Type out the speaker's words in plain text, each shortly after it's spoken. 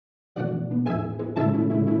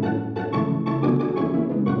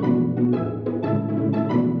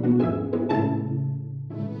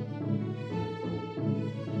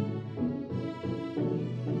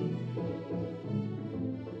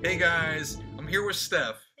guys, I'm here with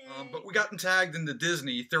Steph, but we gotten tagged in the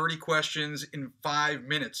Disney 30 questions in 5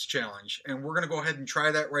 minutes challenge, and we're going to go ahead and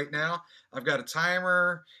try that right now. I've got a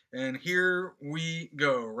timer, and here we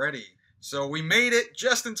go. Ready? So we made it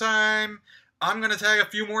just in time. I'm going to tag a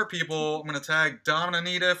few more people. I'm going to tag Dom and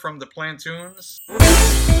Anita from the Plantoons.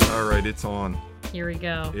 All right, it's on. Here we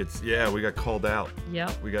go. We got called out.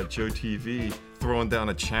 Yep. We got Joe TV throwing down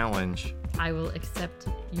a challenge. I will accept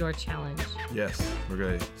your challenge. Yes, we're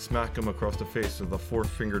going to smack him across the face with a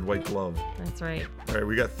four-fingered white glove. That's right. All right,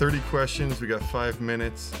 we got 30 questions. We got 5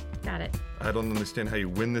 minutes. Got it. I don't understand how you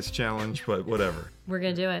win this challenge, but whatever. We're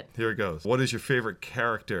going to do it. Here it goes. What is your favorite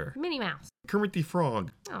character? Minnie Mouse. Kermit the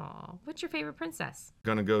Frog. Aw, what's your favorite princess?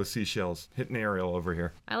 Gonna go seashells. Hitting Ariel over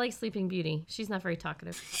here. I like Sleeping Beauty. She's not very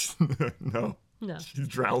talkative. No. No. She's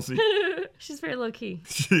drowsy. She's very low-key.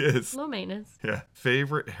 She is. Low maintenance. Yeah.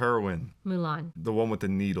 Favorite heroine? Mulan. The one with the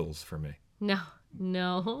needles for me. No.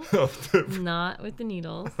 Not with the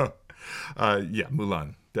needles. Yeah,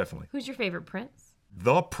 Mulan. Definitely. Who's your favorite prince?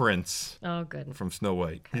 The Prince. Oh, good. From Snow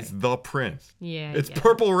White. Okay. He's the Prince. Yeah. It's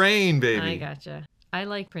Purple Rain, baby. I gotcha. I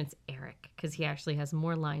like Prince Eric because he actually has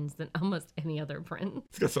more lines than almost any other prince.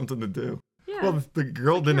 He's got something to do. Yeah. Well, the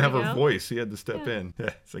girl didn't have her go. voice. He had to step in.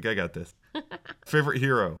 Yeah, it's like, I got this. Favorite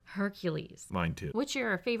hero? Hercules. Mine too. What's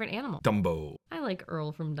your favorite animal? Dumbo. I like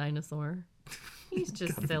Earl from Dinosaur. He's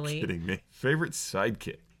just Gotta silly. be kidding me. Favorite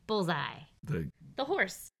sidekick? Bullseye. The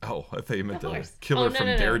horse. Oh, I thought you meant The the horse. killer Oh, no, from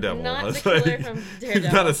no, no. Daredevil. Not I was the killer like, from He's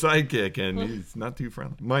Daredevil. not a sidekick, and he's not too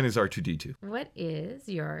friendly. Mine is R2-D2. What is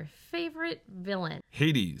your favorite villain?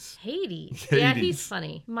 Hades. Hades. Yeah, Hades. he's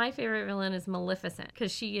funny. My favorite villain is Maleficent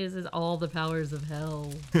because she uses all the powers of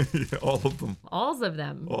hell. Yeah, all of them. All of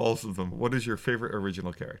them. All of them. What is your favorite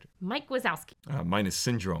original character? Mike Wazowski. Mine is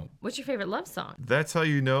Syndrome. What's your favorite love song? That's How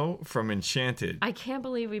You Know from Enchanted. I can't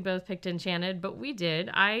believe we both picked Enchanted, but we did.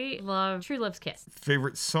 I love True Love's Kiss.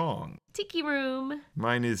 Favorite song? Tiki Room.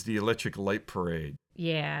 Mine is The Electric Light Parade.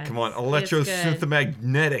 Yeah. Come on, it's good.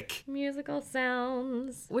 electro-synthomagnetic. Musical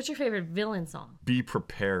sounds. What's your favorite villain song? Be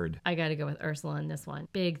Prepared. I gotta go with Ursula in this one.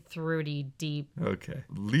 Big, throaty, deep. Okay.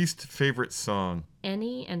 Least favorite song?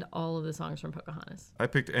 Any and all of the songs from Pocahontas. I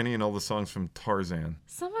picked any and all the songs from Tarzan.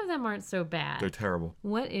 Some of them aren't so bad. They're terrible.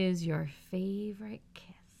 What is your favorite kiss?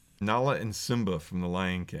 Nala and Simba from The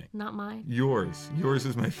Lion King. Not mine. Yours. Yours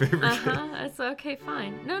is my favorite That's okay,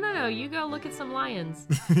 fine. No. You go look at some lions.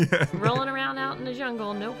 kiss. Yeah. Rolling around out in the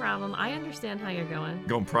jungle, no problem. I understand how you're going.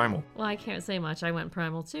 Going primal. Well, I can't say much. I went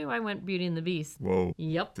primal too. I went Beauty and the Beast. Whoa.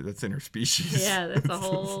 Yep. That's interspecies. Yeah, that's a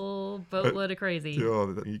whole boatload of crazy.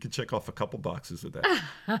 Oh, you can check off a couple boxes with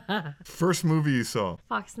that. First movie you saw?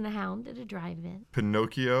 Fox and the Hound at a drive-in.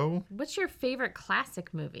 Pinocchio. What's your favorite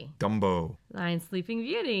classic movie? Dumbo. Lion Sleeping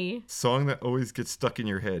Beauty. Song that always gets stuck in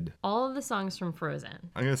your head. All of the songs from Frozen.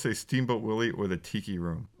 I'm going to say Steamboat Willie or The Tiki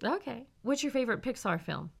Room. Okay. What's your favorite Pixar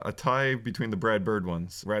film? A tie between the Brad Bird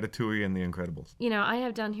ones, Ratatouille and The Incredibles. You know, I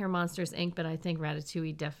have down here Monsters, Inc., but I think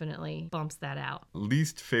Ratatouille definitely bumps that out.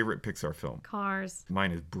 Least favorite Pixar film? Cars.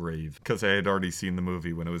 Mine is Brave, because I had already seen the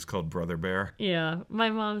movie when it was called Brother Bear. Yeah,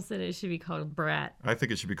 my mom said it should be called Brat. I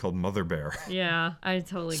think it should be called Mother Bear. Yeah, I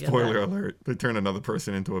totally get Spoiler that. alert, they turn another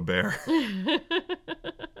person into a bear.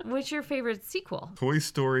 What's your favorite sequel? Toy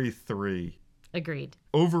Story 3. Agreed.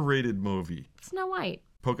 Overrated movie. Snow White.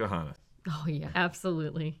 Pocahontas. Oh, yeah,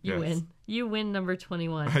 absolutely. You Yes. win. You win number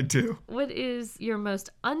 21. I do. What is your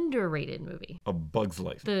most underrated movie? A Bug's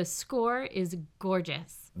Life. The score is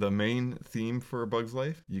gorgeous. The main theme for A Bug's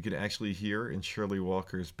Life, you can actually hear in Shirley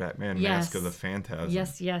Walker's Batman Yes. Mask of the Phantasm.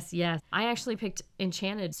 Yes. I actually picked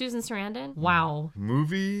Enchanted. Susan Sarandon. Wow.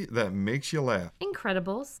 Movie that makes you laugh.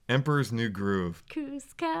 Incredibles. Emperor's New Groove.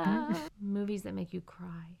 Kuzka. Movies that make you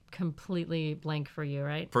cry. Completely blank for you,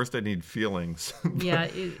 right? First, I need feelings. Yeah.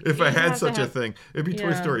 If I had such a thing, it'd be Toy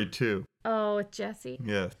Yeah. Story 2. Oh, with Jessie.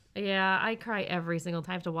 Yeah. Yeah, I cry every single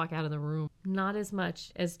time I have to walk out of the room. Not as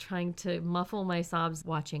much as trying to muffle my sobs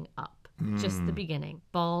watching Up. Just the beginning.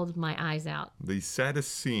 Bawled my eyes out. The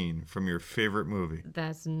saddest scene from your favorite movie.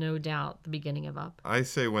 That's no doubt the beginning of Up. I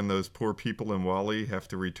say when those poor people in Wall-E have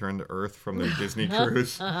to return to Earth from their Disney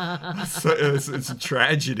cruise. It's a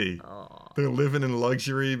tragedy. They're living in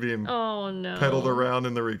luxury, being Oh, no. pedaled around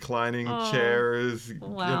in the reclining chairs,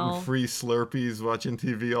 Wow. getting free Slurpees, watching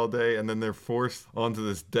TV all day, and then they're forced onto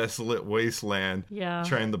this desolate wasteland Yeah.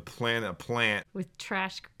 trying to plant a plant With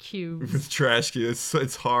trash cubes. with trash cans.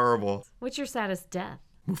 It's horrible. What's your saddest death?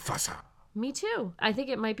 Mufasa. Me too. I think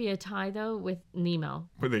it might be a tie, though, with Nemo,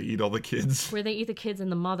 Where they eat all the kids. where they eat the kids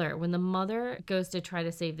and the mother. When the mother goes to try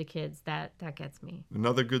to save the kids, that gets me.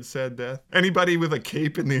 Another good sad death. Anybody with a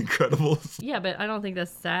cape in The Incredibles? Yeah, but I don't think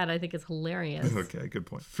that's sad. I think it's hilarious. Okay, good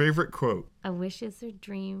point. Favorite quote? A wish is a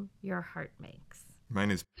dream your heart makes.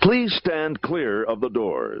 Mine is, Please stand clear of the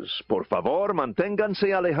doors. Por favor,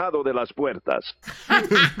 manténganse alejado de las puertas.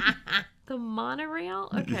 The monorail?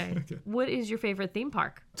 Okay. What is your favorite theme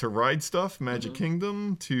park? to ride stuff, Magic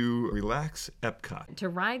Kingdom. To relax, Epcot. To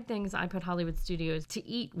ride things, I put Hollywood Studios. To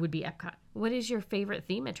eat would be Epcot. What is your favorite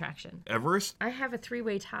theme attraction? Everest? I have a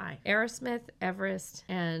 3-way tie. Aerosmith, Everest,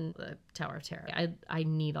 and the Tower of Terror. I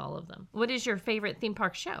need all of them. What is your favorite theme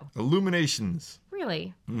park show? Illuminations.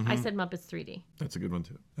 Really? I said Muppets 3D. That's a good one,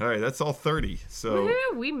 too. All right, that's all 30. So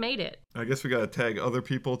Woohoo, we made it. I guess we got to tag other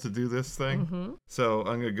people to do this thing. So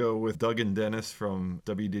I'm going to go with Doug and Dennis from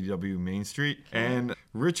WDW Main Street and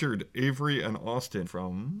Richard, Avery, and Austin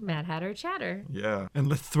from... Mad Hatter Chatter. Yeah. And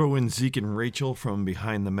let's throw in Zeke and Rachel from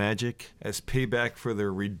Behind the Magic as payback for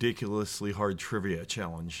their ridiculously hard trivia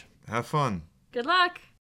challenge. Have fun. Good luck.